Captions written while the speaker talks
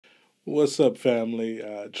What's up, family?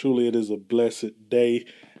 Truly, it is a blessed day,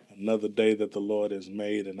 another day that the Lord has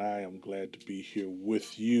made, and I am glad to be here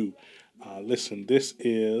with you. Listen, this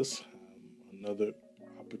is another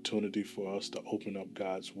opportunity for us to open up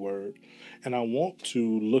God's Word, and I want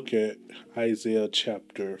to look at Isaiah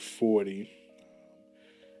chapter 40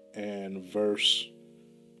 and verse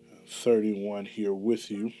 31 here with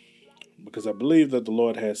you, because I believe that the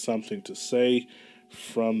Lord has something to say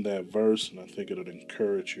from that verse, and I think it'll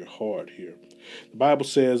encourage your heart here. The Bible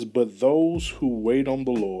says, "But those who wait on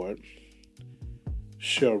the Lord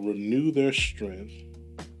shall renew their strength.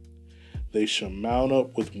 They shall mount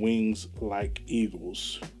up with wings like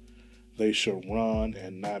eagles. They shall run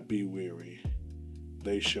and not be weary.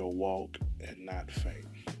 They shall walk and not faint."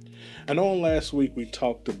 I know last week we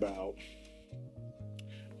talked about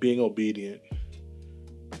being obedient,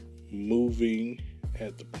 moving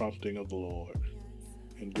at the prompting of the Lord,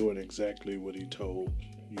 and doing exactly what He told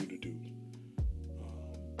you to do.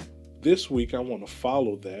 This week, I want to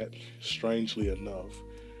follow that, strangely enough,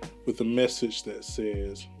 with a message that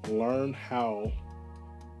says, learn how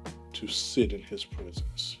to sit in His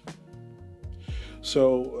presence.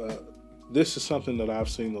 So, this is something that I've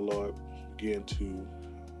seen the Lord begin to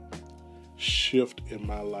shift in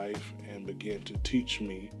my life and begin to teach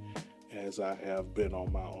me as I have been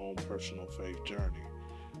on my own personal faith journey.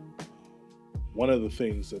 One of the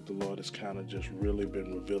things that the Lord has kind of just really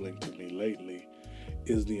been revealing to me lately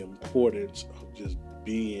is the importance of just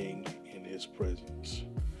being in His presence.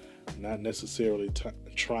 Not necessarily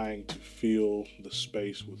trying to fill the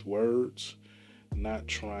space with words, not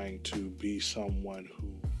trying to be someone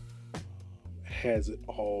who has it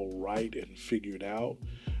all right and figured out,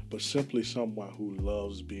 but simply someone who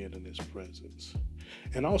loves being in His presence.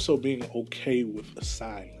 And also being okay with the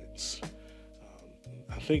silence.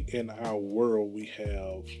 I think in our world we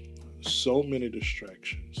have so many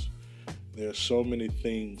distractions. There are so many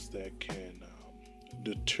things that can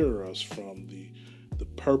deter us from the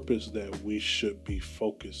purpose that we should be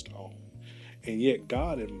focused on. And yet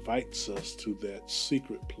God invites us to that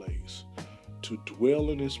secret place, to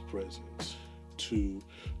dwell in His presence, to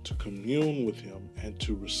commune with Him, and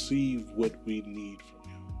to receive what we need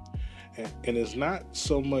from Him. And it's not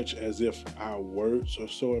so much as if our words are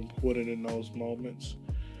so important in those moments,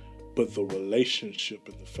 but the relationship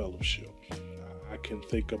and the fellowship. I can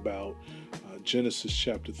think about Genesis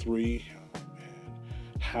chapter 3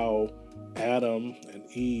 and how Adam and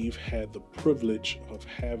Eve had the privilege of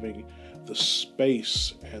having the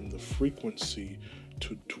space and the frequency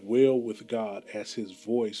to dwell with God as His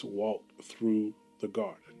voice walked through the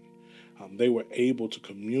garden. They were able to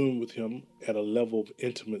commune with Him at a level of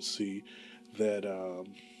intimacy that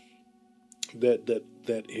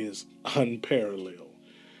that is unparalleled.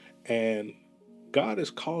 And God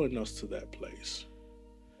is calling us to that place.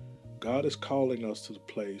 God is calling us to the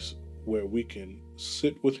place where we can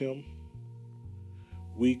sit with Him,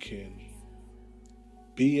 we can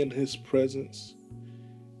be in His presence,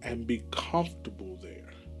 and be comfortable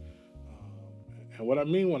there. And what I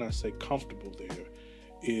mean when I say comfortable there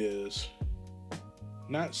is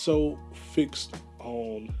not so fixed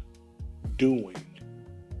on doing,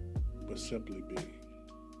 but simply being.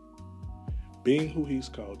 Being who He's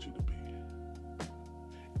called you to be.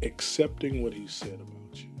 Accepting what He said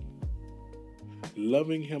about you.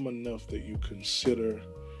 Loving Him enough that you consider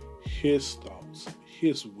His thoughts,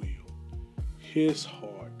 His will, His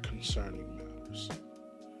heart concerning matters.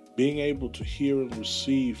 Being able to hear and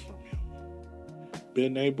receive from Him.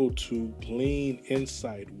 Being able to glean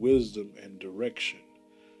insight, wisdom, and direction.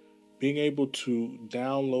 Being able to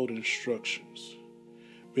download instructions.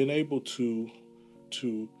 Being able to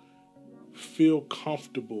feel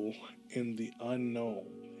comfortable in the unknown,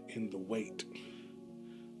 in the wait.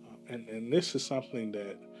 And this is something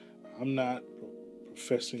that I'm not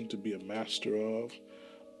professing to be a master of.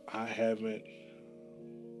 I haven't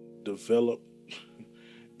developed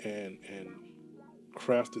and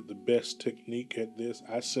crafted the best technique at this.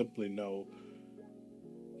 I simply know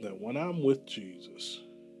that when I'm with Jesus,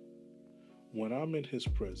 when I'm in His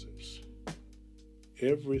presence,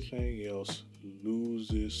 everything else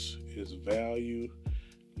loses its value,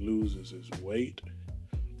 loses its weight,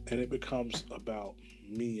 and it becomes about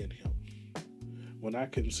me and Him. When I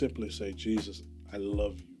can simply say, Jesus, I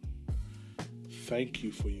love you. Thank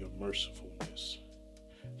you for your mercifulness.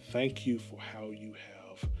 Thank you for how you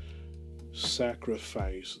have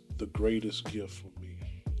sacrificed the greatest gift for me.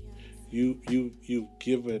 You've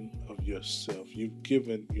given of yourself. You've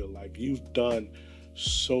given your life. You've done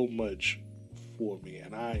so much for me,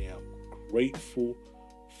 and I am grateful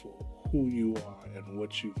for who you are and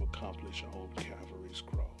what you've accomplished on Calvary's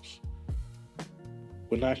cross.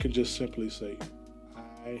 when I can just simply say,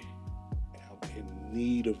 I am in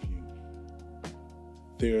need of you.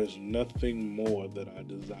 There's nothing more that I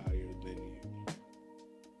desire than you.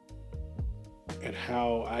 And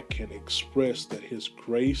how I can express that His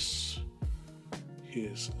grace,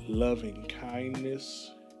 His loving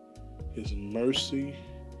kindness, His mercy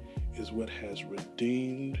is what has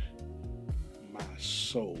redeemed my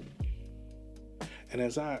soul. And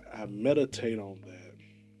as I meditate on that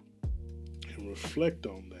and reflect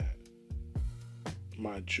on that,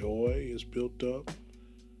 my joy is built up.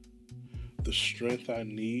 The strength I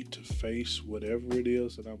need to face whatever it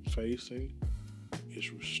is that I'm facing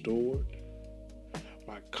is restored.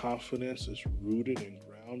 My confidence is rooted and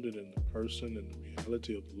grounded in the person and the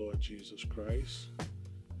reality of the Lord Jesus Christ.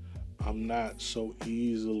 I'm not so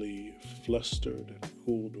easily flustered and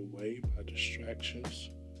pulled away by distractions.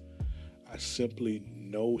 I simply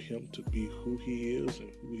know Him to be who He is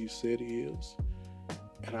and who He said He is.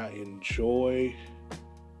 And I enjoy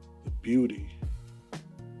the beauty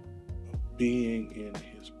of being in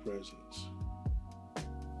His presence.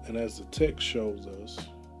 And as the text shows us,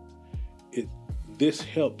 this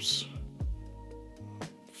helps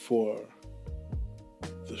for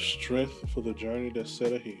the strength for the journey that's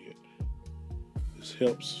set ahead. This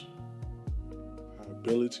helps our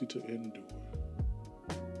ability to endure.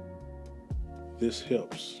 This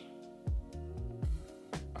helps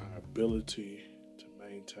our ability to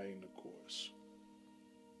maintain the course.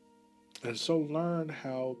 And so learn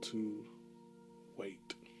how to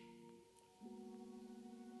wait.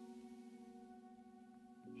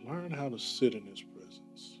 Learn how to sit in His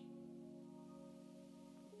presence.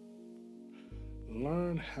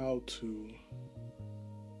 Learn how to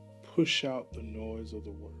push out the noise of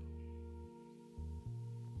the world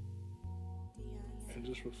and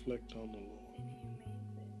just reflect on the Lord.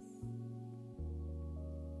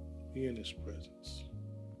 Be in His presence.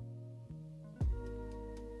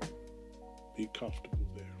 Be comfortable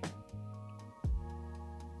there,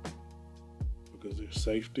 because there's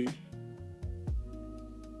safety,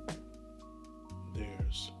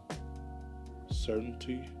 there's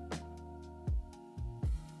certainty,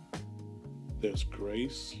 there's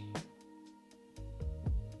grace,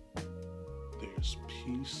 there's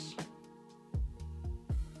peace,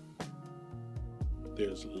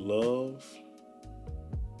 there's love,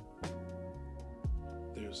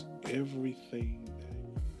 there's everything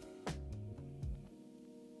that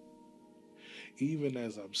even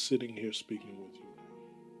as I'm sitting here speaking with you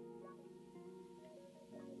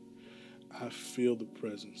now, I feel the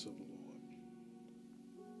presence of the Lord.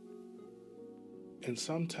 And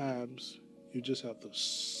sometimes you just have to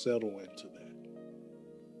settle into that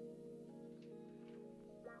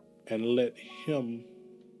and let Him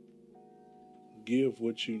give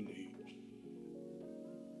what you need.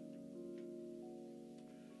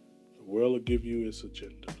 The world will give you its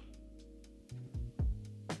agenda.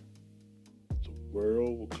 The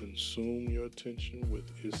world will consume your attention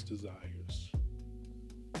with its desires.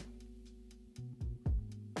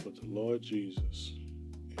 But the Lord Jesus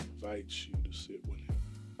invites you to sit with Him.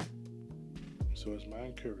 So it's my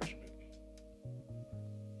encouragement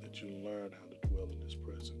that you learn how to dwell in His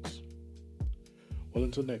presence. Well,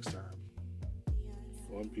 until next time,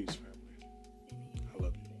 go in peace, family.